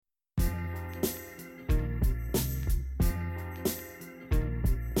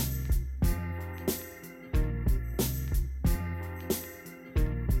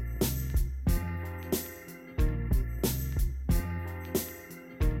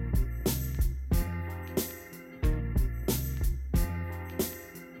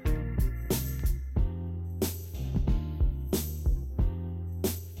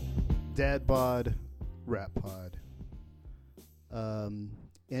Dad Bod Rap Pod.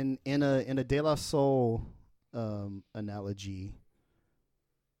 In a De La Soul analogy,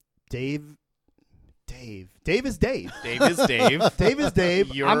 Dave is Dave. Dave is Dave. Dave is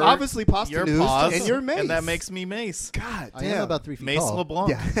Dave. I'm obviously You're Posthumous, Paz, and you're Mace. and that makes me Mace. God I damn. am about 3 feet Mace tall. LeBlanc.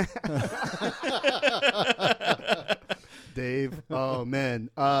 Yeah. Dave. Oh man.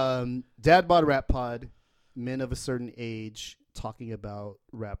 Dad Bod Rap Pod. Men of a certain age talking about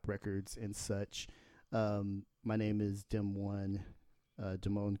rap records and such. My name is Dim1,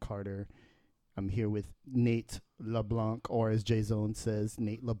 Damone Carter. I'm here with Nate LeBlanc, or as Jay Zone says,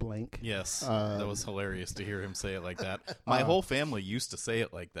 Nate LeBlanc. Yes, that was hilarious to hear him say it like that. My whole family used to say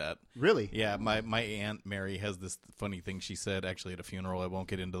it like that. Really? Yeah, my Aunt Mary has this funny thing she said actually at a funeral. I won't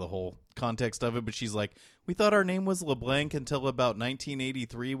get into the whole context of it, but she's like, we thought our name was LeBlanc until about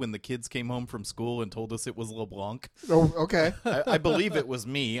 1983 when the kids came home from school and told us it was LeBlanc. Oh, okay. I believe it was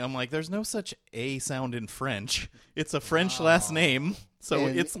me. I'm like, there's no such A sound in French. It's a French last name, so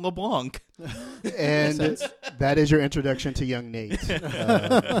And- it's LeBlanc. And that is your introduction to young Nate.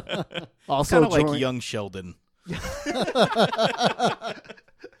 Also, Kind of like join- young Sheldon.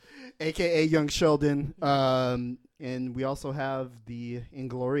 AKA Young Sheldon. And we also have the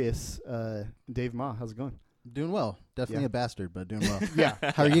inglorious Dave Ma. How's it going? Doing well. Definitely Yeah. a bastard, but doing well. Yeah.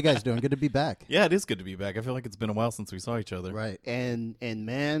 How are you guys doing? Good to be back. Yeah, it is good to be back. I feel like it's been a while since we saw each other. Right. And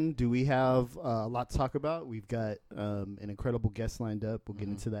man, do we have a lot to talk about. We've got an incredible guest lined up. We'll get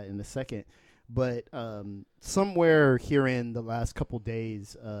into that in a second. But somewhere here in the last couple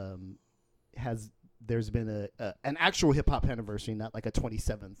days there's been an actual hip-hop anniversary, not like a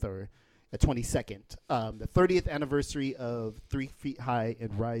 27th or a 22nd. The 30th anniversary of 3 Feet High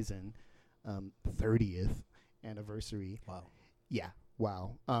and Rising. 30th anniversary. Wow. Yeah.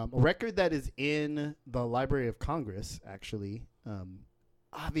 Wow. A record that is in the Library of Congress, actually.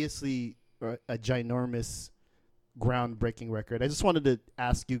 Obviously, a ginormous, groundbreaking record. I just wanted to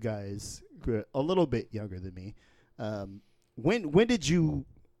ask you guys, who are a little bit younger than me, when did you,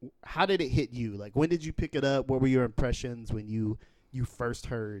 how did it hit you? Like, when did you pick it up? What were your impressions when you first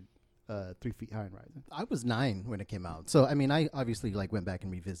heard 3 Feet High and Rising? I was 9 when it came out. So, I mean, I obviously went back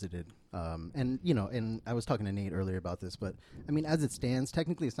and revisited. And I was talking to Nate earlier about this, but I mean, as it stands,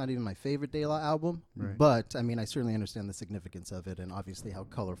 technically it's not even my favorite De La album, Right. but I mean, I certainly understand the significance of it and obviously how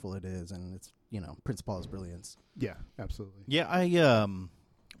colorful it is and it's, Prince Paul's brilliance. Yeah, absolutely. Yeah, I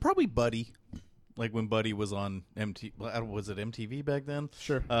probably Buddy, like when Buddy was on was it MTV back then?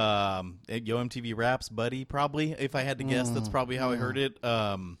 Sure. Yo MTV Raps, Buddy, probably. If I had to guess, that's probably how I heard it.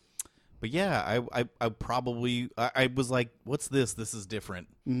 But yeah, I probably I was like, what's this? This is different.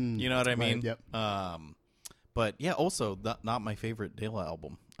 You know what I mean? Yep. But yeah, also not my favorite De La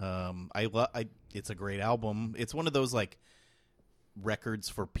album. It's a great album. It's one of those like records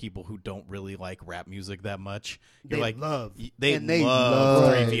for people who don't really like rap music that much. They love 3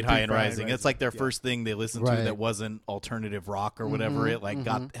 love Feet High and 3 Feet Rising. It's like their Yeah. first thing they listened to Right. that wasn't alternative rock or whatever. It like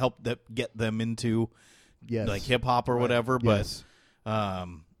helped get them into Yes. like hip hop or whatever. Yes. But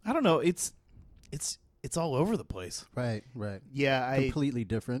I don't know. It's all over the place. Right, right. Yeah, Completely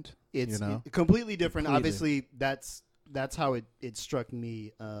different. It's completely Completely. different. Obviously, that's how it struck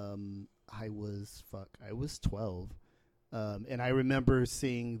me. I was 12, and I remember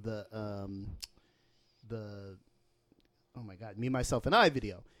seeing the oh my God, Me, Myself, and I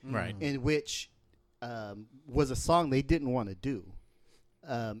video, Right. in which was a song they didn't want to do,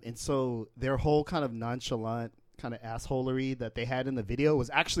 and so their whole kind of nonchalant kind of assholery that they had in the video was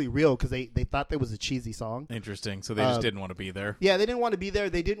actually real because they thought that was a cheesy song. Interesting. So they just didn't want to be there. Yeah, they didn't want to be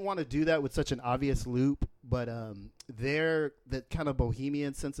there. They didn't want to do that with such an obvious loop, but their that kind of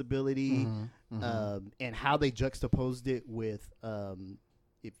bohemian sensibility and how they juxtaposed it with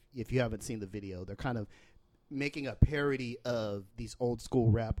if you haven't seen the video, they're kind of making a parody of these old school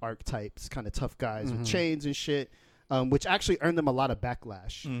rap archetypes, kind of tough guys with chains and shit. Which actually earned them a lot of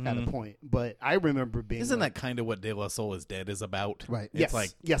backlash at a point. But I remember being Isn't that kind of what De La Soul is Dead is about? Right. It's yes, like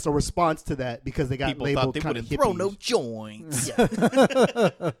yes, a response to that because they got people labeled thought they kind of wouldn't throw hippies. no joints.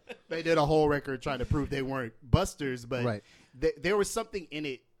 They did a whole record trying to prove they weren't busters, but Right. there was something in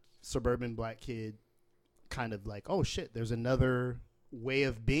it, suburban black kid, kind of like, oh shit, there's another way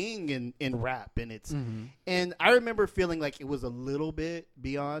of being in rap, and it's and I remember feeling like it was a little bit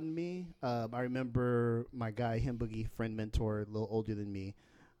beyond me. I remember my guy Him Boogie, friend mentor, a little older than me.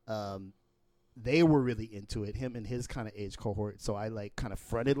 They were really into it, him and his kind of age cohort. So I like kind of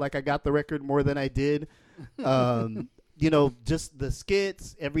fronted like I got the record more than I did. Just the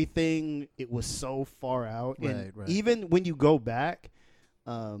skits, everything. It was so far out, and Right. even when you go back,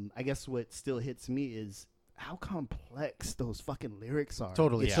 I guess what still hits me is how complex those fucking lyrics are.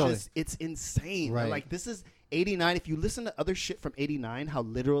 Totally, It's yeah. just, it's insane. Right. Like, this is 89. If you listen to other shit from 89, how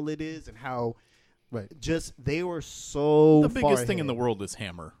literal it is and how Right. just they were so The far biggest thing in the ahead. world is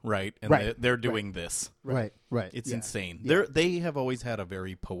Hammer, right? And Right. they're doing this. Right. It's Yeah. insane. Yeah. They have always had a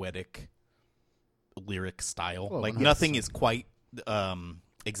very poetic lyric style. Oh, like 100%. nothing is quite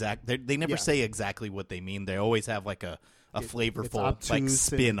exact. They never Yeah. say exactly what they mean. They always have like a It's flavorful obtuse like and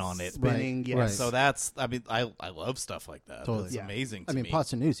spin on it. Spinning, Right, yes. right. So that's I love stuff like that. Totally. That's Yeah. amazing to I mean, me.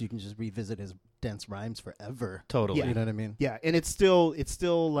 Posthumous, you can just revisit his dense rhymes forever. Totally. Yeah. You know what I mean? Yeah, and it's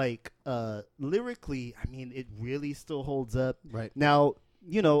still like lyrically, I mean, it really still holds up. Right. Now,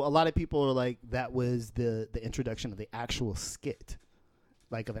 you know, a lot of people are like, that was the introduction of the actual skit,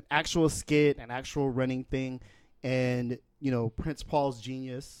 like of an actual skit, an actual running thing, and you know, Prince Paul's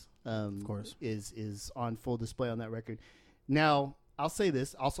genius, of course, is on full display on that record. Now, I'll say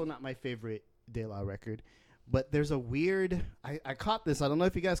this, also not my favorite De La record, but there's a weird. I caught this. I don't know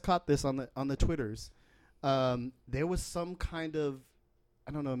if you guys caught this on the Twitters. There was some kind of,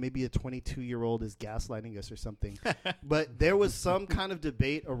 I don't know, maybe a 22-year-old is gaslighting us or something. But there was some kind of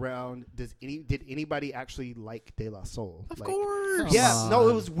debate around, did anybody actually like De La Soul? Of Like, course. Yeah, Come no, it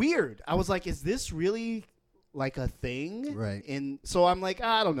on. was weird. I was like, is this really like a thing? Right. And so I'm like,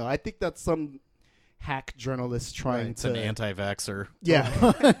 I don't know. I think that's some hack journalist trying It's to an anti-vaxxer.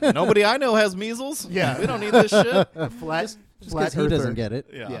 yeah. Nobody I know has measles. Yeah. We don't need this shit. flat Just flat because he doesn't earther. get it.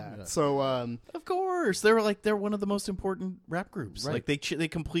 Yeah. Yeah. So Of course, they're one of the most important rap groups. Right. Like they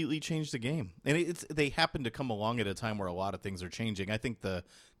completely changed the game, and they happen to come along at a time where a lot of things are changing. I think the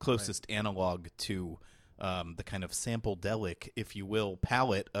closest analog to the kind of sample-delic, if you will,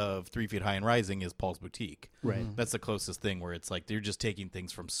 palette of 3 Feet High and Rising is Paul's Boutique. right. That's the closest thing where it's like they're just taking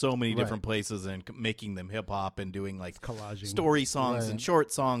things from so many Right. different places and making them hip hop and doing like Collaging. story songs Right. and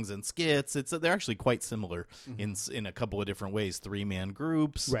short songs and skits. They're actually quite similar in a couple of different ways. 3-man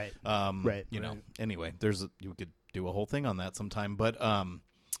groups, Right. Right. You know. Right. Anyway, you could do a whole thing on that sometime, but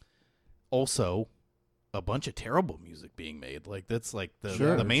also a bunch of terrible music being made. Like that's like the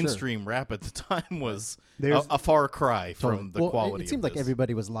Sure, mainstream rap at the time was There's- a far cry Totally. from the Well, quality. It seemed of like this.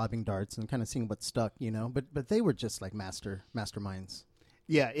 everybody was lobbing darts and kind of seeing what stuck, you know. But they were just like masterminds.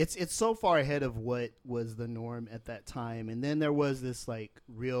 Yeah, it's so far ahead of what was the norm at that time. And then there was this like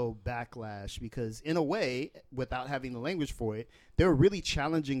real backlash because in a way, without having the language for it, they were really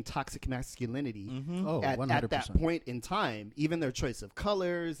challenging toxic masculinity Oh, at 100%. that point in time. Even their choice of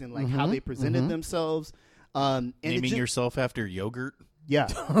colors and like how Mhm, they presented mhm. themselves. And it Naming ju- yourself after yogurt. Yeah,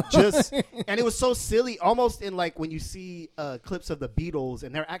 just and it was so silly, almost in like when you see clips of the Beatles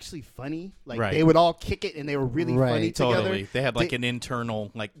and they're actually funny. Like Right. they would all kick it and they were really Right. funny together. Totally. They had like They- an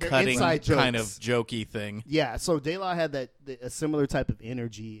internal, like they're cutting inside kind of jokes. jokey thing. Yeah, so De La had a similar type of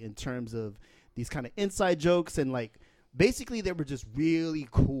energy in terms of these kind of inside jokes and like basically they were just really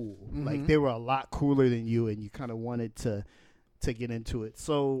cool. Like they were a lot cooler than you, and you kind of wanted to get into it.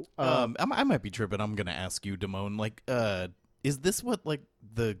 So I might be tripping. I'm going to ask you, Damone. Like, is this what like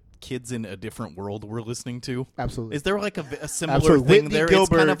the kids in a different world were listening to? absolutely, Is there like a similar absolutely. thing Whitney there?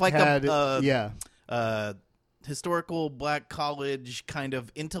 Gilbert It's kind of like had, a historical black college kind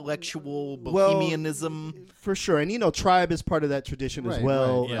of intellectual Well, bohemianism. for sure. And you know, Tribe is part of that tradition as Right,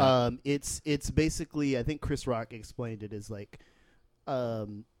 well. right, yeah. It's basically, I think Chris Rock explained it as like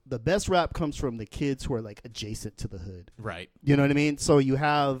the best rap comes from the kids who are like adjacent to the hood. Right. You know what I mean? So you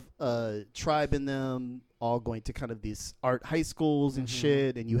have Tribe in them all going to kind of these art high schools and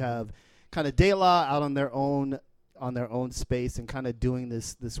shit, and you have kind of De La out on their own space and kind of doing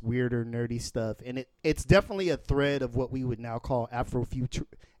this weirder nerdy stuff. And it's definitely a thread of what we would now call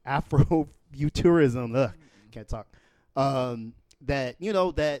Afrofuturism. Ugh, can't talk. That you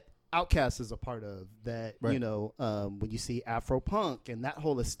know that Outkast is a part of that. Right. You know when you see Afropunk and that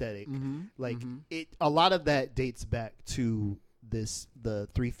whole aesthetic. Like Mhm. it, a lot of that dates back to the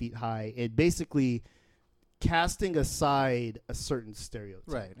 3 Feet High, and basically casting aside a certain stereotype.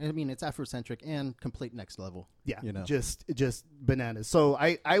 Right. I mean, it's Afrocentric and complete next level. Yeah, You know. just bananas. So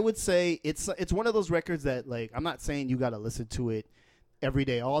I would say it's one of those records that like I'm not saying you got to listen to it every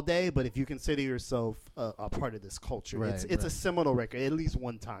day, all day, but if you consider yourself a part of this culture, Right, it's a right. seminal record at least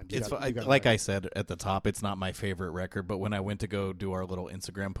one time. You It's gotta- you gotta like learn. I said at the top, it's not my favorite record, but when I went to go do our little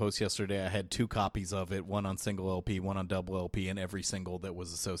Instagram post yesterday, I had 2 copies of it, one on single LP, one on double LP, and every single that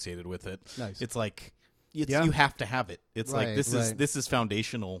was associated with it. Nice. It's like Yeah. you have to have it. It's like Right, this is right. this is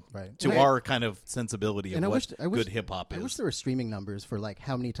foundational Right. to And I- our kind of sensibility of And I what wish good hip hop I is. wish there were streaming numbers for like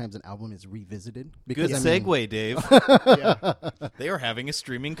how many times an album is revisited. Good I mean- segue, Dave. Yeah. They are having a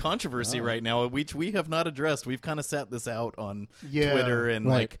streaming controversy right now, which we have not addressed. We've kind of sat this out on Yeah. Twitter, and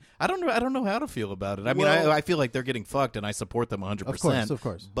Right. like I don't know how to feel about it. I mean, Well- I feel like they're getting fucked, and I support them 100%. Of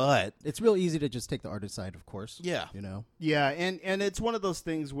course. But It's real easy to just take the artist side, of course. Yeah. You know? Yeah, and it's one of those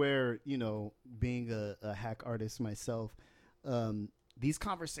things where, you know, being a hack artist myself, these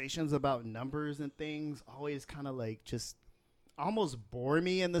conversations about numbers and things always kind of like just almost bore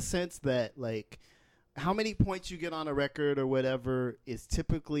me in the sense that like how many points you get on a record or whatever is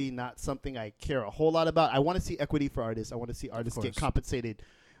typically not something I care a whole lot about. I want to see equity for artists. I want to see artists get course. compensated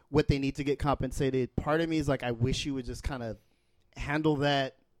what they need to get compensated. Part of me is like, I wish you would just kind of handle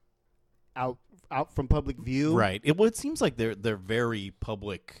that out from public view. right, it seems like they're very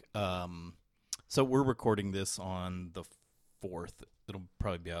public. So we're recording this on the 4th. It'll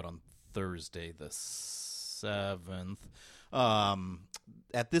probably be out on Thursday, the 7th.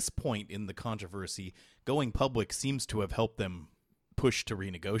 At this point in the controversy, going public seems to have helped them push to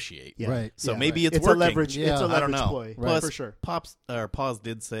renegotiate. Yeah. Right. So Yeah. maybe it's It's working. a leverage. Yeah. It's a I don't leverage know. ploy, Plus, for sure. Paz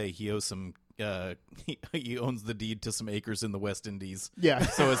did say he owes some. He owns the deed to some acres in the West Indies. Yeah.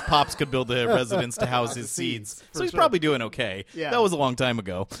 So his pops could build a residence to house his seeds. for So he's sure. probably doing okay. Yeah. That was a long time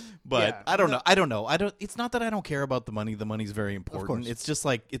ago. But Yeah. I don't know. It's not that I don't care about the money. The money's very important. course. It's just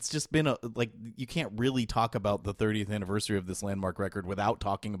like it's just been you can't really talk about the 30th anniversary of this landmark record without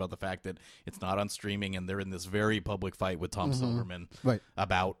talking about the fact that it's not on streaming and they're in this very public fight with Tom Silverman Right.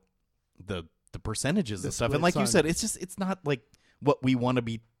 about the percentages The and stuff. And splits like you on- said, it's not like what we want to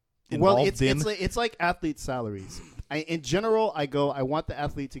be Well, involved in. it's like athlete salaries. In general, I want the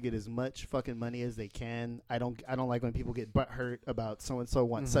athlete to get as much fucking money as they can. I don't like when people get butthurt about so and so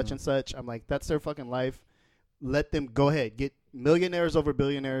wants such and such. I'm like, that's their fucking life. Let them go ahead, get millionaires over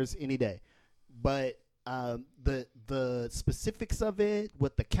billionaires any day. But the specifics of it,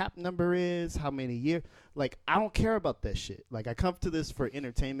 what the cap number is, how many years, like I don't care about that shit. Like I come to this for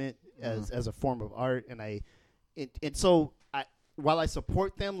entertainment as a form of art, and so while I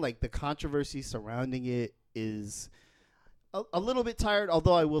support them, like the controversy surrounding it is a little bit tired.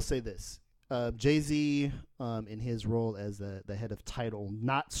 Although I will say this: Jay-Z, in his role as the head of Tidal,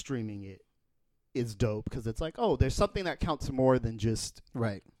 not streaming it is dope because it's like, oh, there's something that counts more than just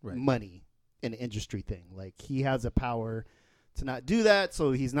Right. money in an industry thing. Like he has a power to not do that,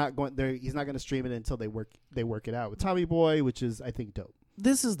 so he's not going there. He's not going to stream it until they work it out with Tommy Boy, which is I think dope.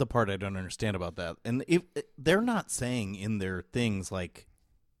 This is the part I don't understand about that. And if they're not saying in their things like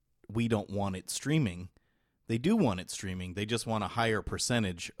we don't want it streaming, they do want it streaming. They just want a higher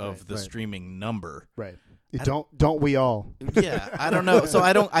percentage of the right. streaming number. Right. Don't we all? Yeah, I don't know. So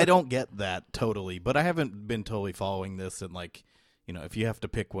I don't get that totally, but I haven't been totally following this and like, you know, if you have to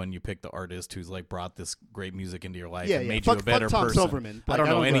pick one, you pick the artist who's like brought this great music into your life Yeah, and yeah. made Fuck- you a better fuck Tom person. Silverman. I Like, don't I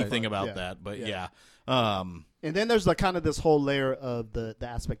know don't- anything right. about Yeah. that, but Yeah. yeah. And then there's like kind of this whole layer of the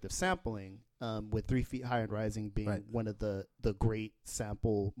aspect of sampling, with 3 Feet High and Rising being Right. one of the great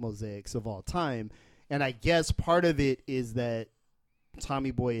sample mosaics of all time. And I guess part of it is that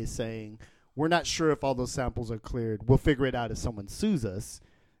Tommy Boy is saying, we're not sure if all those samples are cleared. We'll figure it out if someone sues us.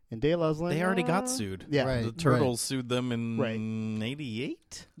 And De La's like, They already got sued. Yeah. Right. The Turtles sued them in Right.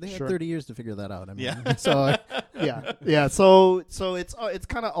 88. They had Sure. 30 years to figure that out. I mean, Yeah. so Yeah. So it's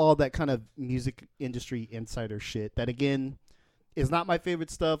kind of all that kind of music industry insider shit that again is not my favorite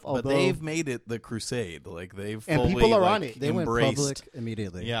stuff. Although But they've made it the crusade. Like they've And fully, people are like, on it. they went embraced. public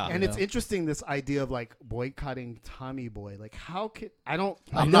immediately. Yeah. and you it's know? interesting this idea of like boycotting Tommy Boy. Like how could I'm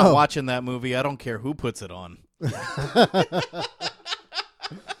I not know. watching that movie. I don't care who puts it on.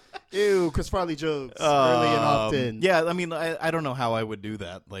 ew Chris Farley jokes early and often. Yeah, I mean, I don't know how I would do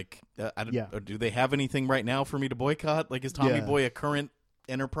that. Like, Yeah. do they have anything right now for me to boycott? Like, is Tommy Yeah. Boy a current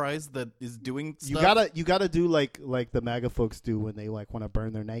enterprise that is doing You stuff? gotta do like the MAGA folks do when they like want to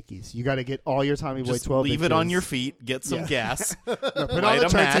burn their Nikes. You gotta get all your Tommy Boy Just 12 leave it on inches. your feet, get some Yeah. gas, No, put it on light the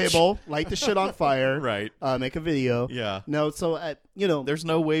a match. turntable, light the shit on fire, right? make a video. Yeah. No, so There's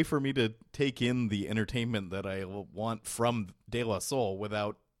no way for me to take in the entertainment that I want from De La Soul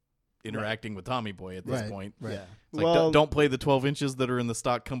without interacting with Tommy Boy at this Right. point. Right. Yeah. It's like, don't play the 12 inches that are in the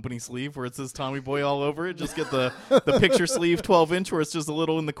stock company sleeve where it says Tommy Boy all over it. Just get the picture sleeve 12 inch where it's just a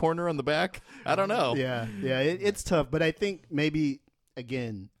little in the corner on the back. I don't know. Yeah, it's tough, but I think maybe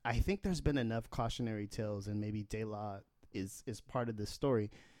again, I think there's been enough cautionary tales, and maybe De La is part of this story.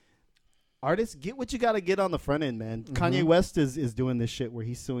 Artists, get what you got to get on the front end, man. Kanye West is doing this shit where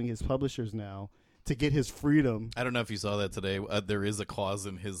he's suing his publishers now to get his freedom I don't know if you saw that today. There is a clause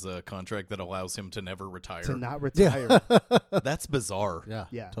in his contract that allows him to never retire. to not retire. That's bizarre.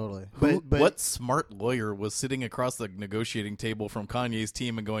 Yeah. totally. But What smart lawyer was sitting across the negotiating table from Kanye's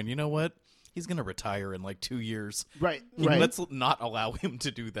team and going, you know what? He's going to retire in like 2 years. right. Let's not allow him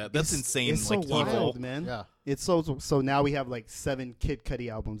to do that. That's insane. It's like so wild, evil. man. Yeah. It's so now we have like 7 Kid Cudi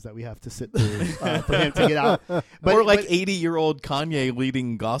albums that we have to sit through for him to get out. But or like but- 80-year-old Kanye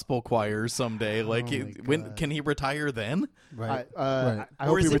leading gospel choirs someday. Like, my when God. can he retire then? Right. I Or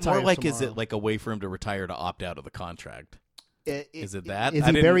hope is he it more retires like is tomorrow. it like a way for him to retire to opt out of the contract? Is it that? Is I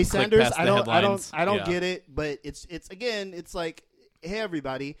he didn't Barry click Sanders? past the I don't headlines. Yeah. get it. But it's again, it's like, hey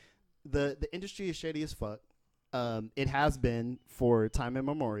everybody, the industry is shady as fuck. It has been for time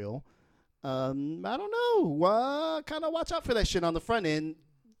immemorial. I don't know. Kind of watch out for that shit on the front end,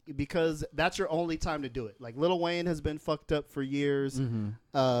 because that's your only time to do it. Like Lil Wayne has been fucked up for years.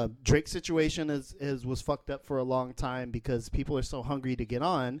 Drake's situation was fucked up for a long time because people are so hungry to get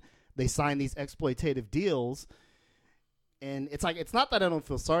on. They sign these exploitative deals. And it's like, it's not that I don't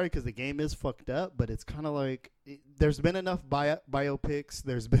feel sorry because the game is fucked up, but it's kind of like there's been enough biopics.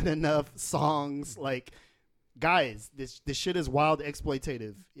 There's been enough songs. Like, guys, this shit is wild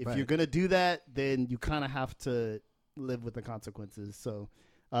exploitative. If Right. you're going to do that, then you kind of have to live with the consequences. So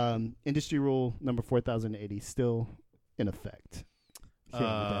industry rule number 4080 still in effect. here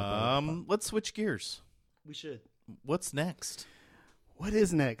on the Dad Bod Pod. Let's switch gears. We should. What's next? What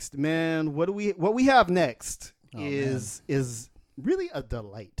is next, man? What we have next Oh, is really a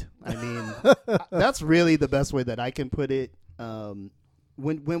delight. I mean, that's really the best way that I can put it.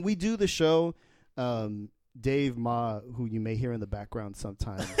 When we do the show, Dave Ma, who you may hear in the background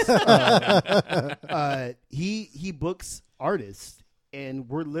sometimes, he books artists, and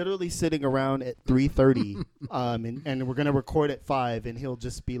we're literally sitting around at 3:30, and we're gonna record at 5, and he'll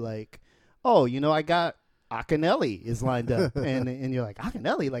just be like, "Oh, I got." Akinelli is lined up, and you're like,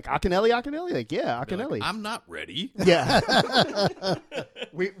 Akinelli, like Akinelli, like, yeah, Be like, Akinelli. I'm not ready. Yeah,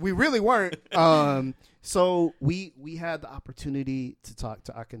 we really weren't. So we had the opportunity to talk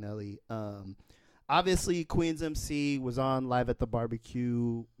to Akinelli. Obviously, Queen's MC was on Live at the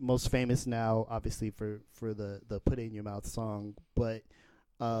Barbecue, most famous now, obviously for the Put It in Your Mouth song, but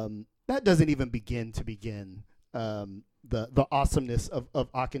that doesn't even begin the awesomeness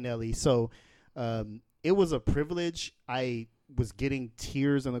of Akinelli. So. It was a privilege. I was getting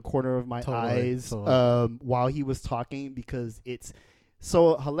tears in the corner of my eyes while he was talking, because it's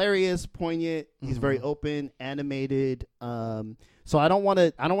so hilarious, poignant. He's very open, animated. So I don't want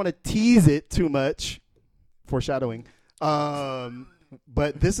to tease it too much, foreshadowing. But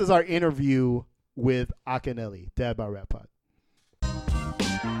this is our interview with Akinelli, Dad Bod Rap Pod.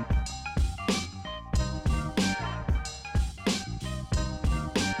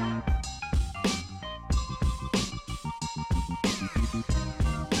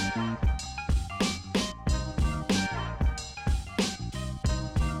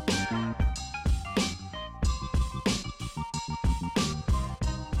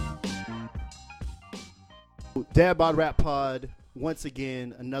 Dad Bod Rap Pod, once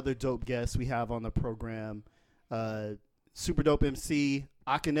again, another dope guest we have on the program. Super dope MC,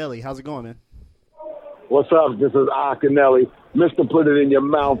 Akinelli. How's it going, man? What's up? This is Akinelli. Mr. Put It in Your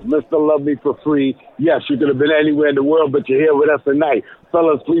Mouth. Mr. Love Me for Free. Yes, you could have been anywhere in the world, but you're here with us tonight.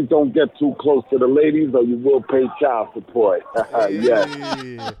 Fellas, please don't get too close to the ladies or you will pay child support. Yes.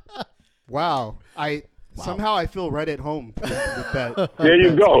 Hey. Wow. Somehow I feel right at home with that. There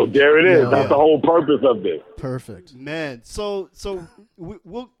you go. There it is. Yeah. That's the whole purpose of this. Perfect. Man, so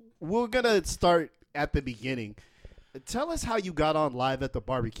we're gonna start at the beginning. Tell us how you got on Live at the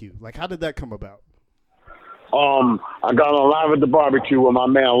Barbecue. Like, how did that come about? I got on Live at the Barbecue with my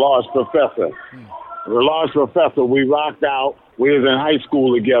man Large Professor. The Large Professor, we rocked out. We was in high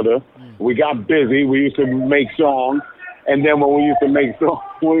school together. We got busy. We used to make songs, and then when we used to make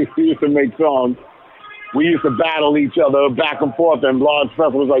songs, we used to battle each other back and forth, and Large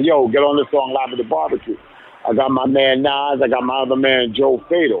Professor was like, yo, get on this song Live at the Barbecue. I got my man Nas, I got my other man Joe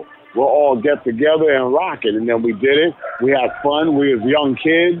Fatal. We'll all get together and rock it, and then we did it. We had fun. We was young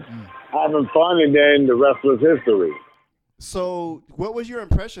kids having fun, and then the rest was history. So, what was your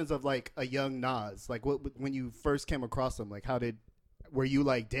impressions of like a young Nas? Like, when you first came across him? Like, were you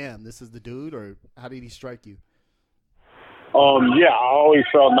like, damn, this is the dude, or how did he strike you? Yeah, I always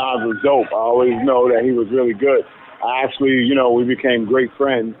felt Nas was dope. I always know that he was really good. I actually, we became great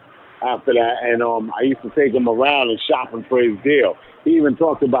friends after that, and I used to take him around and shopping for his deal. He even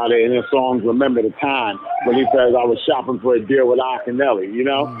talked about it in his songs, Remember the Time, when he says, I was shopping for a deal with Akinelli,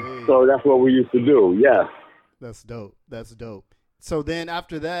 Hey. So that's what we used to do, yes. That's dope. So then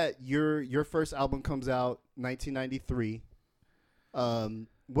after that, your first album comes out 1993.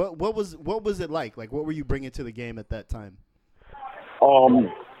 What was it like? Like, what were you bringing to the game at that time?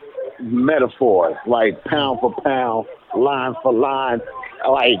 Metaphors, like pound for pound, line for line,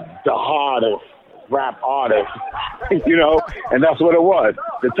 like the hardest rap artist, you know, and that's what it was.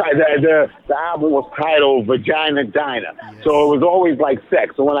 The album was titled Vagina Diner, so it was always like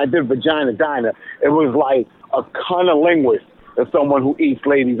sex. So when I did Vagina Diner, it was like a cunnilinguist, as someone who eats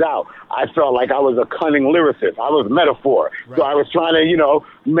ladies out. I felt like I was a cunning lyricist. I was metaphor. Right. So I was trying to, you know,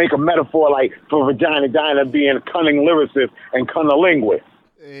 make a metaphor like for Vagina Diner being a cunning lyricist and cunnilinguist.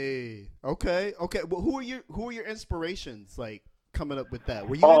 Hey, okay. Well, who are your inspirations? Like coming up with that?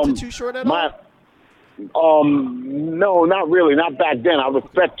 Were you into Too Short at all? No, not really. Not back then. I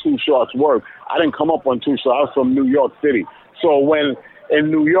respect Too Short's work. I didn't come up on Too Short. I was from New York City. So when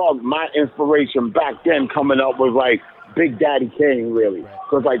in New York, my inspiration back then coming up was like Big Daddy Kane, really.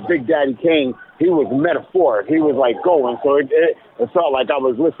 Because like Big Daddy Kane, he was metaphoric. He was like going. So it felt like I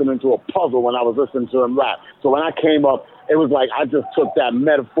was listening to a puzzle when I was listening to him rap. So when I came up, it was like I just took that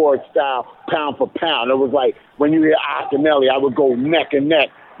metaphoric style pound for pound. It was like when you hear Akinyele, I would go neck and neck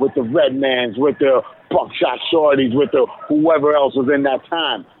with the Redmans, with the Buckshot Shorties, with the whoever else was in that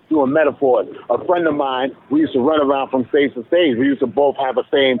time doing metaphors. A friend of mine, we used to run around from stage to stage. We used to both have the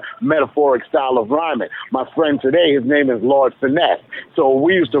same metaphoric style of rhyming. My friend today, his name is Lord Finesse. So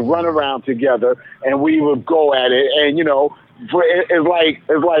we used to run around together and we would go at it. And, you know, it's like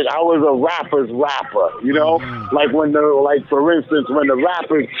I was a rapper's rapper, you know? Like for instance, when the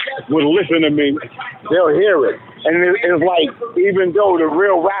rappers would listen to me, they'll hear it. And it's like, even though the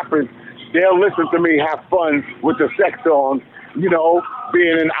real rappers, they'll listen to me have fun with the sex songs, you know,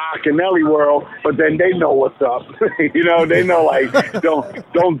 being in Akinyele world, but then they know what's up. You know, they know like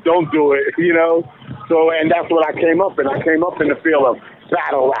don't do it, you know? So and that's what I came up in. I came up in the field of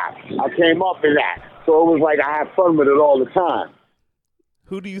battle rap. I came up in that. So it was like I had fun with it all the time.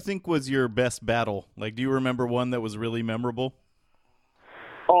 Who do you think was your best battle? Like, do you remember one that was really memorable?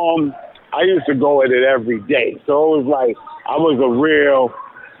 I used to go at it every day. So it was like I was a real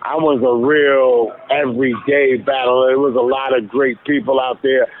everyday battle. There was a lot of great people out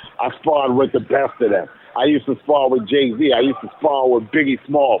there. I sparred with the best of them. I used to spar with Jay-Z. I used to spar with Biggie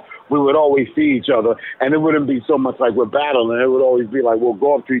Smalls. We would always see each other, and it wouldn't be so much like we're battling. It would always be like we'll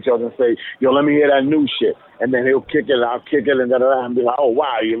go up to each other and say, yo, let me hear that new shit. And then he'll kick it, and I'll kick it, and then I'll be like, oh,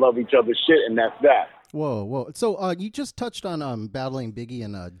 wow, you love each other's shit, and that's that. Whoa. So you just touched on battling Biggie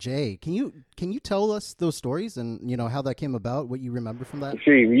and Jay. Can you tell us those stories and, you know, how that came about, what you remember from that?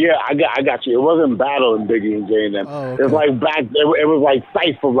 See, yeah, I got you. It wasn't battling Biggie and Jay and them. Oh, okay. It was like it was like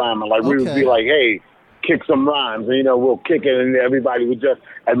cypher rhyming. Like we would be like, hey, kick some rhymes, and, you know, we'll kick it, and everybody would just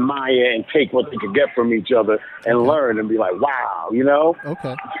admire and take what they could get from each other and learn and be like, wow, you know?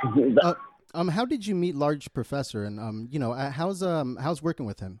 Okay. How did you meet Large Professor, and, you know, how's working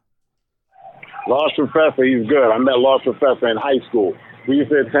with him? Large Professor, he's good. I met Large Professor in high school. We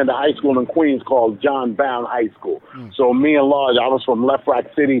used to attend a high school in Queens called John Bound High School. So me and Large, I was from Left Rock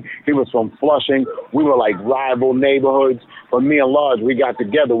City. He was from Flushing. We were like rival neighborhoods. But me and Large, we got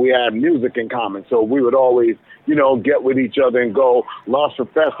together. We had music in common. So we would always, you know, get with each other and go. Large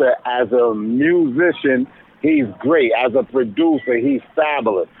Professor, as a musician, he's great. As a producer, he's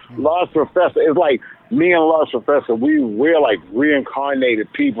fabulous. Large Professor is like, me and Large Professor, we're like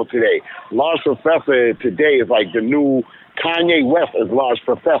reincarnated people today. Large Professor today is like the new Kanye West is Large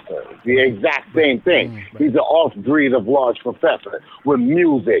Professor. It's the exact same thing. He's an off-breed of Large Professor with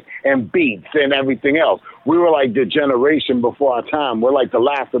music and beats and everything else. We were like the generation before our time. We're like the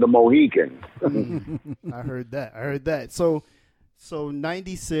last of the Mohicans. I heard that. So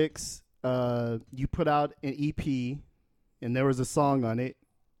 96, you put out an EP, and there was a song on it.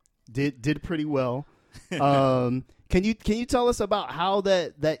 Did pretty well. Can you tell us about how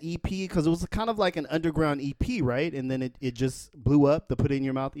that EP, because it was kind of like an underground EP, right? And then it just blew up, the Put It In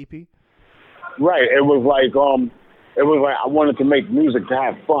Your Mouth EP? Right. It was like I wanted to make music to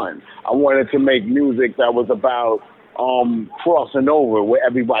have fun. I wanted to make music that was about crossing over where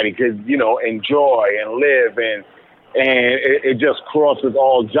everybody could, you know, enjoy and live, and it just crosses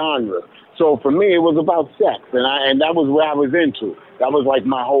all genres. So for me, it was about sex, and that was what I was into. That was like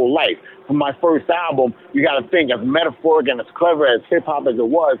my whole life. For my first album, you got to think, as metaphoric and as clever as hip hop as it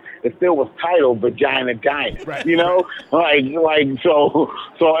was, it still was titled Vagina Diner. Right. You know, but it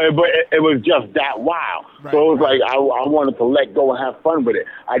was just that wild. Right. So it was like I wanted to let go and have fun with it.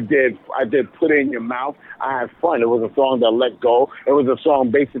 I did Put It in Your Mouth. I had fun. It was a song that let go. It was a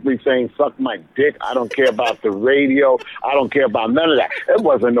song basically saying, suck my dick. I don't care about the radio. I don't care about none of that. It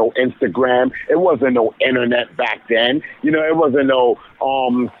wasn't no Instagram. It wasn't no internet back then. You know, it wasn't no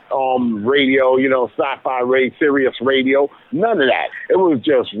radio, you know, sci-fi radio, Sirius radio. None of that. It was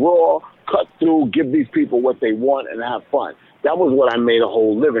just raw, cut through, give these people what they want and have fun. That was what I made a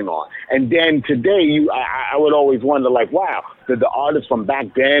whole living on. And then today, I would always wonder, like, wow, did the artists from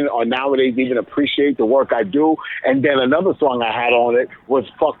back then or nowadays even appreciate the work I do? And then another song I had on it was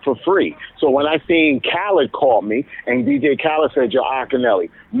Fuck for Free. So when I seen Khaled call me, and DJ Khaled said, you're Arcanelli,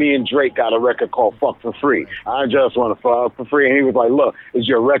 me and Drake got a record called Fuck for Free. I just want to fuck for free. And he was like, look, it's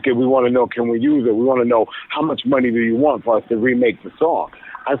your record. We want to know, can we use it? We want to know, how much money do you want for us to remake the song?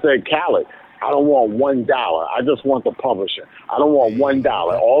 I said, Khaled, I don't want $1. I just want the publisher. I don't want $1.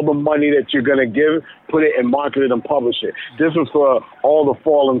 All the money that you're going to give, put it and market it and publish it. This is for all the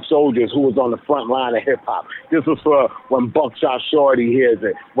fallen soldiers who was on the front line of hip-hop. This is for when Buckshot Shorty hears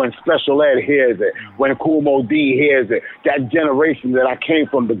it, when Special Ed hears it, when Kool Moe Dee hears it. That generation that I came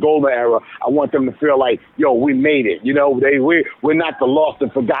from, the golden era, I want them to feel like, yo, we made it. You know, we're not the lost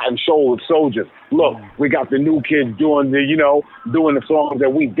and forgotten soldiers. Look, we got the new kids doing the songs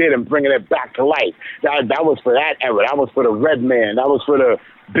that we did and bringing it back to life. That was for that era. That was for the Redman. That was for the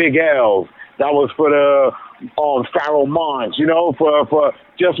Big L's. That was for the Pharaoh Monch, you know, for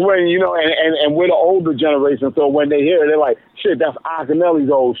just when, you know, and we're the older generation. So when they hear it, they're like, shit, that's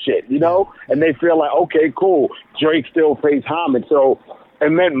Arcanelli's old shit, you know? And they feel like, okay, cool. Drake still pays homage. So it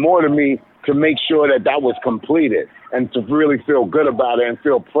meant more to me to make sure that was completed and to really feel good about it and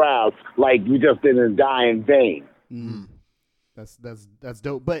feel proud, like we just didn't die in vain. Mm. That's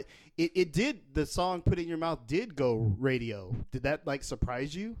dope. But it did, the song Put It in Your Mouth did go radio. Did that like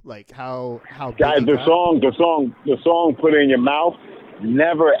surprise you? Like how guys, the song Put It in Your Mouth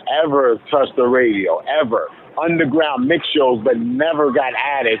never ever touched the radio, ever. Underground mix shows, but never got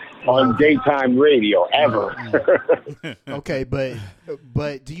added on daytime radio, ever. Okay,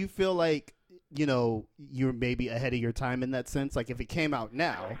 but do you feel like, you know, you're maybe ahead of your time in that sense? Like if it came out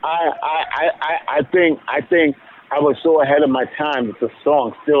now, I think I was so ahead of my time that the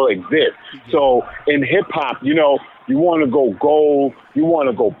song still exists. So in hip hop, you know, you want to go gold, you want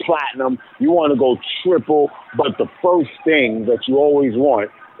to go platinum, you want to go triple, but the first thing that you always want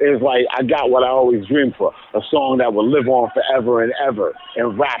is like, I got what I always dreamed for, a song that will live on forever and ever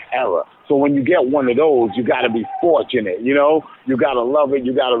in rap era. So when you get one of those, you got to be fortunate, you know? You got to love it.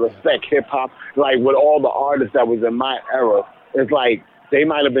 You got to respect hip-hop. Like with all the artists that was in my era, it's like they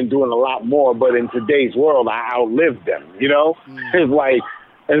might have been doing a lot more, but in today's world, I outlived them, you know? It's like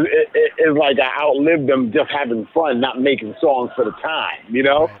I outlived them just having fun, not making songs for the time, you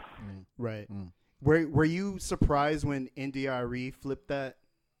know? Right. Were you surprised when NDRE flipped that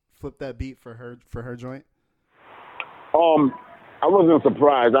beat for her joint? I wasn't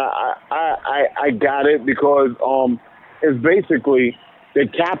surprised. I got it because it's basically they're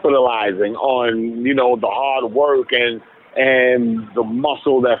capitalizing on, you know, the hard work and the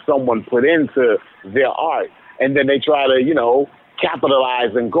muscle that someone put into their art, and then they try to, you know,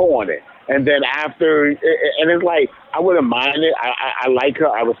 capitalize and go on it. And then after, and it's like, I wouldn't mind it. I like her.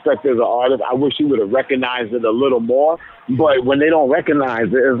 I respect her as an artist. I wish she would have recognized it a little more. But when they don't recognize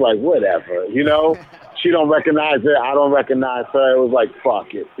it, it's like, whatever, you know? She don't recognize it. I don't recognize her. It was like,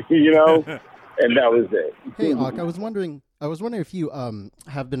 fuck it, you know? And that was it. Hey, Ak, I was wondering if you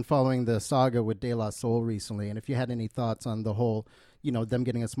have been following the saga with De La Soul recently, and if you had any thoughts on the whole, you know, them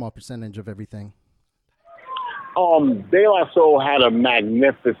getting a small percentage of everything. De La Soul had a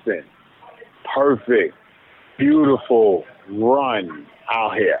magnificent, perfect, beautiful run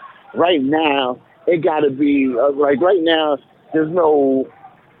out here. Right now, it got to be, right now, there's no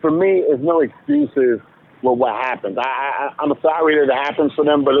excuses with what happens. I'm sorry that it happens for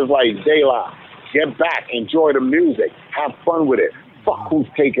them, but it's like, De La, get back, enjoy the music, have fun with it. Fuck who's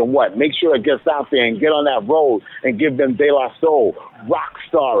taking what. Make sure it gets out there and get on that road and give them De La Soul. Rock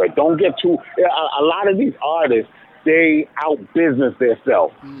star it. Don't get too... A lot of these artists, they out-business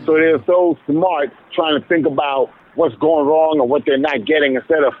themselves. So they're so smart trying to think about what's going wrong or what they're not getting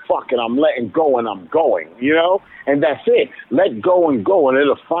instead of, fuck it, I'm letting go and I'm going, you know? And that's it. Let go and go and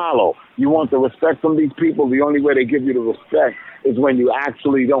it'll follow. You want the respect from these people, the only way they give you the respect is when you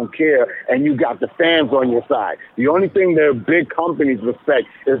actually don't care and you got the fans on your side. The only thing the big companies respect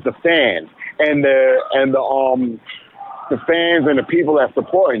is the fans and the the fans and the people that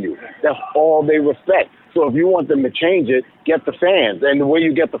supporting you. That's all they respect. So if you want them to change it, get the fans. And the way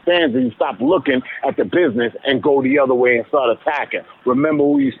you get the fans is you stop looking at the business and go the other way and start attacking. Remember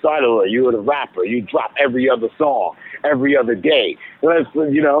who you started with. You were the rapper. You drop every other song, every other day.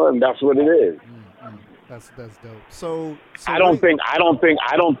 And that's what it is. That's dope. So I don't think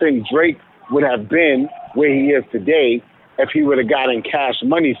Drake would have been where he is today if he would have gotten Cash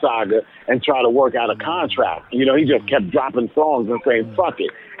Money Saga and tried to work out a contract. He just kept dropping songs and saying, fuck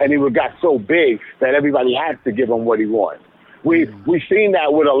it. And he got so big that everybody had to give him what he wanted. We've seen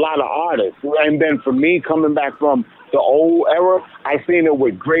that with a lot of artists. And then for me, coming back from the old era, I seen it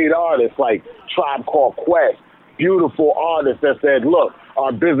with great artists like Tribe Called Quest, beautiful artists that said, look,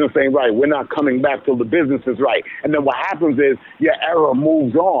 our business ain't right. We're not coming back till the business is right. And then what happens is your era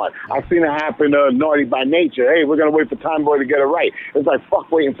moves on. I've seen it happen to Naughty by Nature. Hey, we're going to wait for Time Boy to get it right. It's like, fuck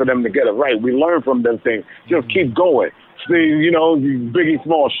waiting for them to get it right. We learn from them things. Just keep going. See, Biggie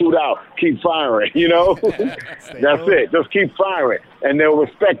Small, shoot out, keep firing, That's it. Just keep firing. And they'll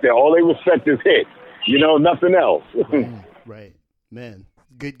respect it. All they respect is hits, nothing else. Right. Man.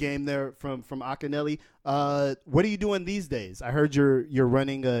 Good game there from Akinyele. What are you doing these days? I heard you're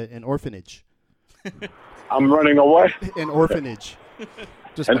running an orphanage. I'm running a what? An orphanage.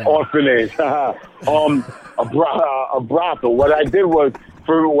 Orphanage. A brothel. What I did was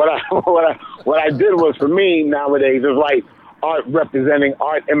for me nowadays is like art representing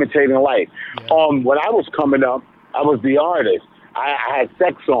art, imitating life. Yeah. When I was coming up, I was the artist. I had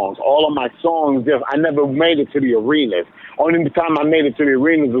sex songs. All of my songs, I never made it to the arenas. Only time I made it to the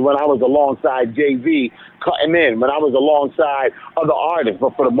arenas is when I was alongside Jay-Z cutting in, when I was alongside other artists.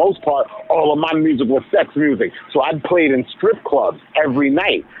 But for the most part, all of my music was sex music. So I played in strip clubs every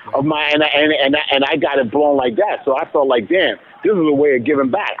night of and I got it blown like that. So I felt like, damn, this is a way of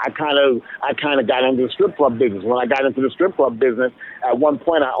giving back. I kind of got into the strip club business. When I got into the strip club business, at one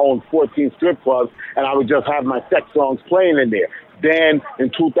point I owned 14 strip clubs, and I would just have my sex songs playing in there. Then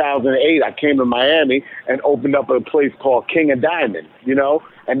in 2008, I came to Miami and opened up a place called King of Diamonds,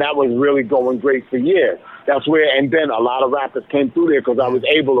 and that was really going great for years. That's where, and then a lot of rappers came through there because I was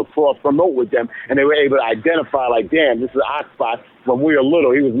able to cross-promote with them, and they were able to identify, like, damn, this is Oxspot. When we were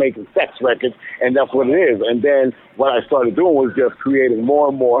little, he was making sex records, and that's what it is. And then what I started doing was just creating more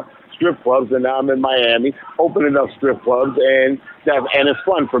and more strip clubs, and now I'm in Miami opening up strip clubs, and it's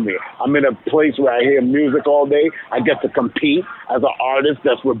fun for me. I'm in a place where I hear music all day. I get to compete as an artist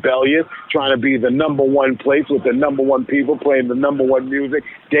that's rebellious, trying to be the number one place with the number one people playing the number one music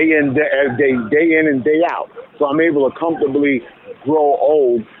day in and day out. So I'm able to comfortably grow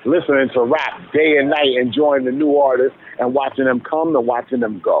old listening to rap day and night, enjoying the new artists and watching them come and watching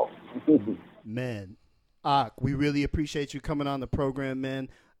them go. Man, we really appreciate you coming on the program, man.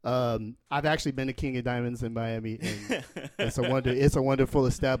 I've actually been to King of Diamonds in Miami, and it's a wonderful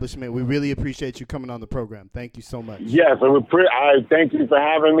establishment. We really appreciate you coming on the program. Thank you so much. Yes, I thank you for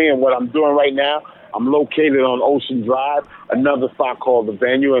having me. And what I'm doing right now, I'm located on Ocean Drive, another spot called The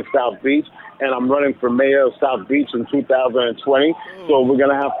Venue in South Beach, and I'm running for mayor of South Beach in 2020. So we're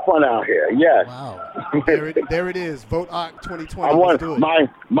gonna have fun out here. Yes. Wow. there it is. Vote OC 2020. I want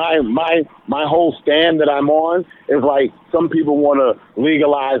my whole stand that I'm on is like, some people want to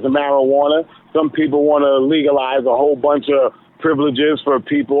legalize the marijuana. Some people want to legalize a whole bunch of privileges for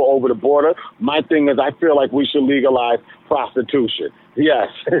people over the border. My thing is, I feel like we should legalize prostitution. Yes,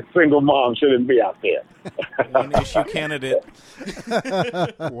 single mom shouldn't be out there. One issue candidate.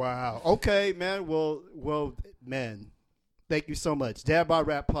 Wow. Okay, man. Well, man. Thank you so much. Dad Bod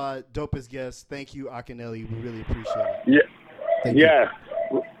Rap Pod, dopest guest. Thank you, Akinyele. We really appreciate it. Yeah. Thank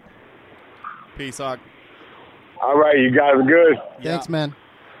you. Peace, Ak. All right, you guys are good? Thanks, man.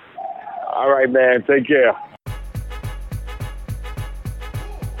 All right, man. Take care.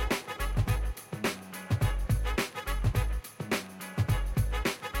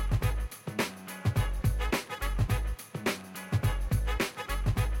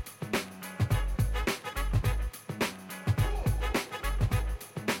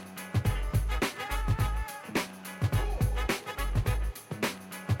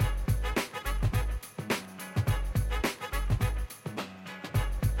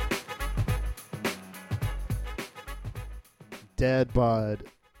 Dad Bod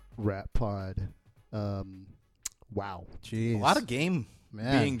Rap Pod. Wow. Jeez. A lot of game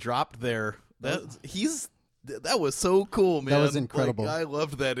being dropped there. That was so cool, man. That was incredible. Like, I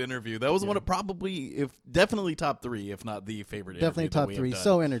loved that interview. That was one of definitely top 3, if not the favorite. Definitely top 3.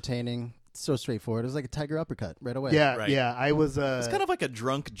 So entertaining. so straightforward. It was like a tiger uppercut right away. Yeah, Right. yeah. I was. It's kind of like a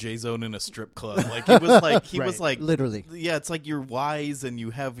drunk J-Zone in a strip club. Like he was like Right. Literally. yeah, it's like you're wise and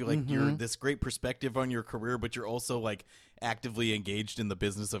you have like you're this great perspective on your career, but you're also like actively engaged in the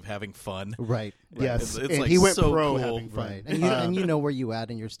business of having fun. Right. Yes, It's and like he went so pro cool. having fun. Right. And you know where you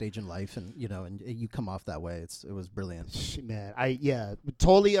at in your stage in life, and and you come off that way. It was brilliant. Man,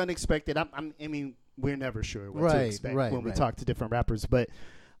 totally unexpected. I mean, we're never sure what to Right, expect right, when we right. talk to different rappers, but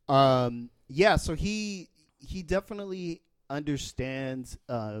so he definitely understands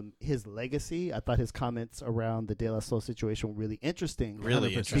his legacy. I thought his comments around the De La Soul situation were really interesting.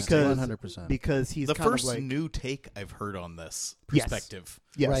 Really 100%. interesting. 100%. Because he's The kind first of like new take I've heard on this Yes. perspective.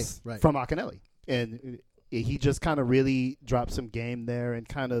 yes, Right. from Akinelli, and he just kind of really dropped some game there, and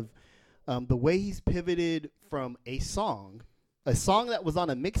kind of the way he's pivoted from a song that was on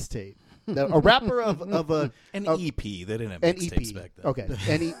a mixtape, a rapper of a An of- EP. They didn't have an mixtapes EP. back then.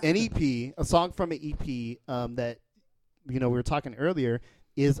 Okay, an EP, a song from an EP that we were talking earlier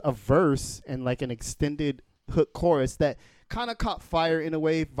is a verse and like an extended hook chorus that kind of caught fire in a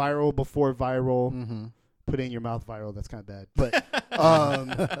way, viral before viral. Mm-hmm. Put it in your mouth viral. That's kind of bad,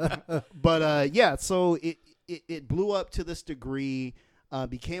 but yeah. So it blew up to this degree.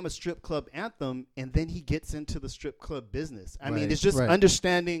 Became a strip club anthem, and then he gets into the strip club business. I mean, Right, it's just right.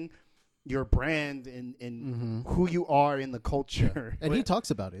 understanding your brand and who you are in the culture. And he talks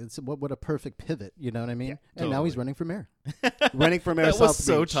about it. It's what a perfect pivot. You know what I mean? Yeah, and now he's totally. running for mayor. Running for mayor. That was South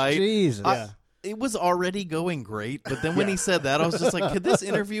so Beach. tight. Jesus. Yeah. It was already going great, but then when he said that, I was just like, could this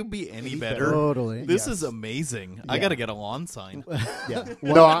interview be any better? Totally. This Yes. is amazing. I Yeah. got to get a lawn sign. Yeah.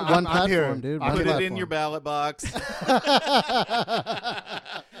 One- no, one I'm here. platform, dude. I'm One Put here. it in platform. your ballot box.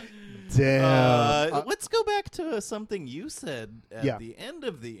 Damn. Let's go back to something you said at Yeah. the end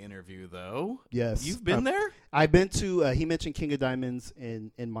of the interview, though. Yes. You've been there? I've been to. He mentioned King of Diamonds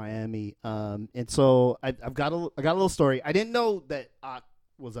in Miami, and so I've got a little story. I didn't know that Ak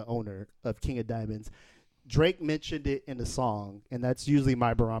was an owner of King of Diamonds. Drake mentioned it in the song, and that's usually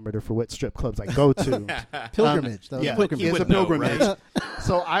my barometer for what strip clubs I go to. Pilgrimage. That was yeah, a pilgrimage. it's a would know, pilgrimage. right?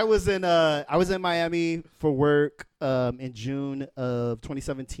 So I was in Miami for work in June of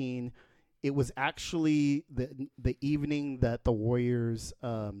 2017. It was actually the evening that the Warriors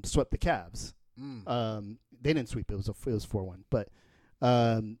swept the Cavs. They didn't sweep; it was 4-1. But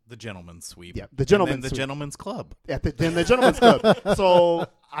The gentleman's sweep. yeah, the gentleman's And then the sweep. gentleman's club. at the Gentlemen's Club. So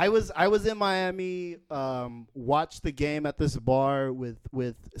I was in Miami, watched the game at this bar with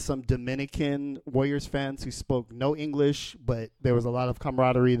some Dominican Warriors fans who spoke no English, but there was a lot of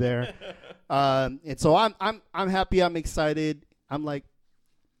camaraderie there. And so I'm happy. I'm excited. I'm like,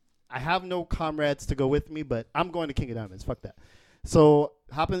 I have no comrades to go with me, but I'm going to King of Diamonds. Fuck that. So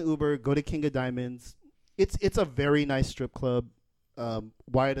hop in the Uber, go to King of Diamonds. It's a very nice strip club.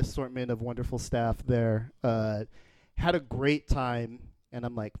 Wide assortment of wonderful staff there. Had a great time, and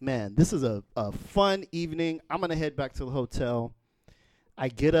I'm like, man, this is a fun evening. I'm gonna head back to the hotel. I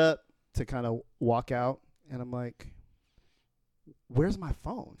get up to kind of walk out, and I'm like, where's my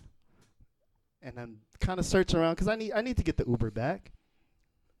phone? And I'm kind of searching around because I need to get the Uber back.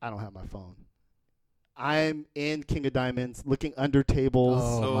 I don't have my phone. I'm in King of Diamonds, looking under tables,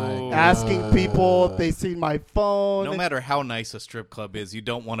 Oh my So- God. asking people if they seen my phone. No matter how nice a strip club is, you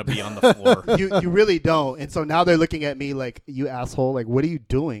don't want to be on the floor. you really don't. And so now they're looking at me like, you asshole, like, what are you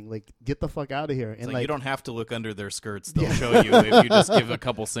doing? Like, get the fuck out of here. It's And like, you don't have to look under their skirts. They'll show you if you just give a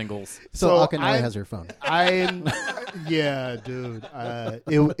couple singles. So So Akinelli has her phone. I'm yeah, dude.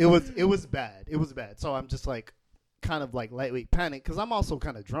 It was bad. It was bad. So I'm just like kind of like lightweight panic because I'm also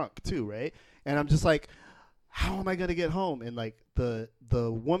kind of drunk too, right? And I'm just like, how am I gonna get home? And like the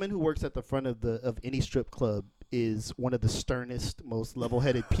woman who works at the front of any strip club is one of the sternest, most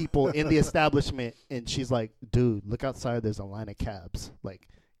level-headed people in the establishment, and she's like, dude, look outside. There's a line of cabs. Like,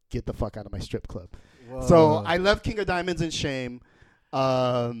 get the fuck out of my strip club. So I left King of Diamonds in shame.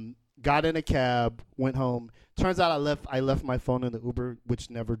 Got in a cab, went home. Turns out I left my phone in the Uber, which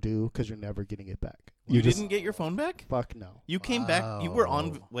never do because you're never getting it back. You just didn't get your phone back? fuck no. You came back. You were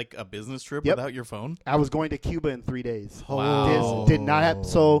on Wow. like a business trip Yep. without your phone? I was going to Cuba in 3 days. Wow. Did not have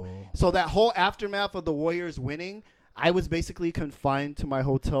so that whole aftermath of the Warriors winning, I was basically confined to my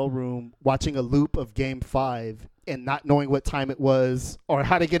hotel room watching a loop of Game 5 and not knowing what time it was or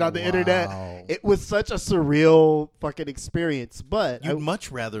how to get on the internet. Wow. It was such a surreal fucking experience. But You'd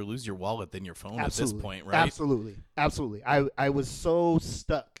much rather lose your wallet than your phone at this point, right? Absolutely. I was so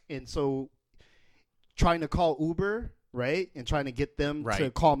stuck and so trying to call Uber, right, and trying to get them to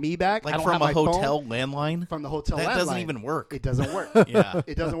Right. call me back. I Like don't from have a my phone. hotel landline? From the hotel That doesn't landline. even work. It doesn't work. Yeah.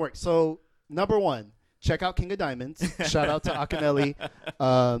 It doesn't work. So number one, check out King of Diamonds. Shout out to Akinelli.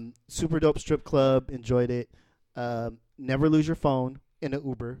 Super dope strip club. Enjoyed it. Never lose your phone in an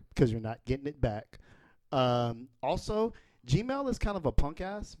Uber because you're not getting it back. Also, Gmail is kind of a punk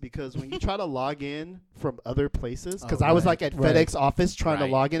ass because when you try to log in from other places, because I was like at FedEx office trying to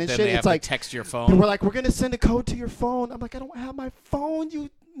log in and then shit. They It's have like to text your they phone. were like, we're gonna send a code to your phone. I'm like, I don't have my phone. You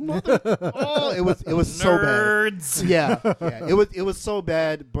mother. Oh, it was so bad. Nerds. Yeah, it was so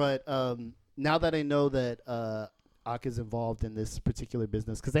bad. But now that I know that Ak is involved in this particular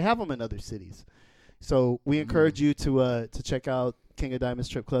business, because they have them in other cities, so we encourage you to check out King of Diamonds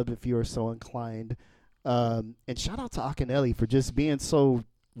Strip Club if you are so inclined. And shout out to Akinelli for just being so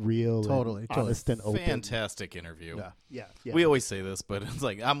real, Totally. and honest, and open. Fantastic interview. Yeah. We always say this, but it's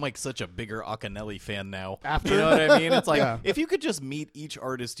like I'm like such a bigger Akinelli fan now. After? You know what I mean? It's like Yeah. if you could just meet each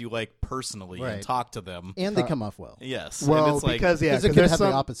artist you like personally and Right. talk to them. And they come off well. Yes. Well, and it's like, because it could there's have the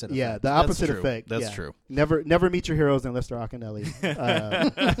some- opposite Yeah, effect. the That's opposite true. effect. That's yeah. true. Never meet your heroes unless they're Akinelli.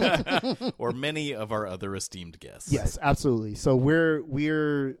 or many of our other esteemed guests. Yes, absolutely. So we're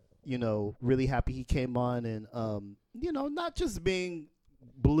really happy he came on, and not just being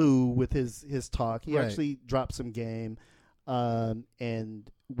blue with his talk. He Right. actually dropped some game, and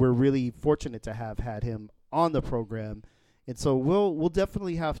we're really fortunate to have had him on the program. And so we'll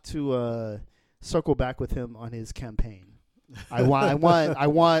definitely have to circle back with him on his campaign. I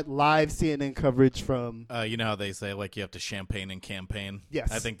want live CNN coverage from. You know how they say like you have to champagne and campaign.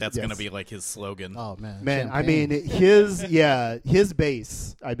 Yes, I think that's yes. going to be like his slogan. Oh man, Man, I champagne. mean his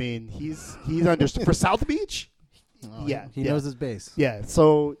base. I mean he's understood for South Beach. Oh, yeah, he yeah. knows his base. Yeah,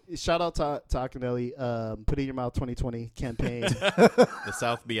 so shout out to Akinelli. Put it in your mouth 2020 campaign. The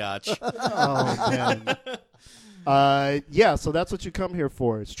South Biatch. Oh man. Yeah, so that's what you come here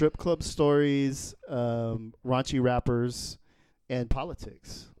for: strip club stories, raunchy rappers, and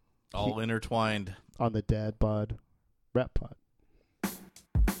politics All intertwined. on the Dad Bod Rap Pod.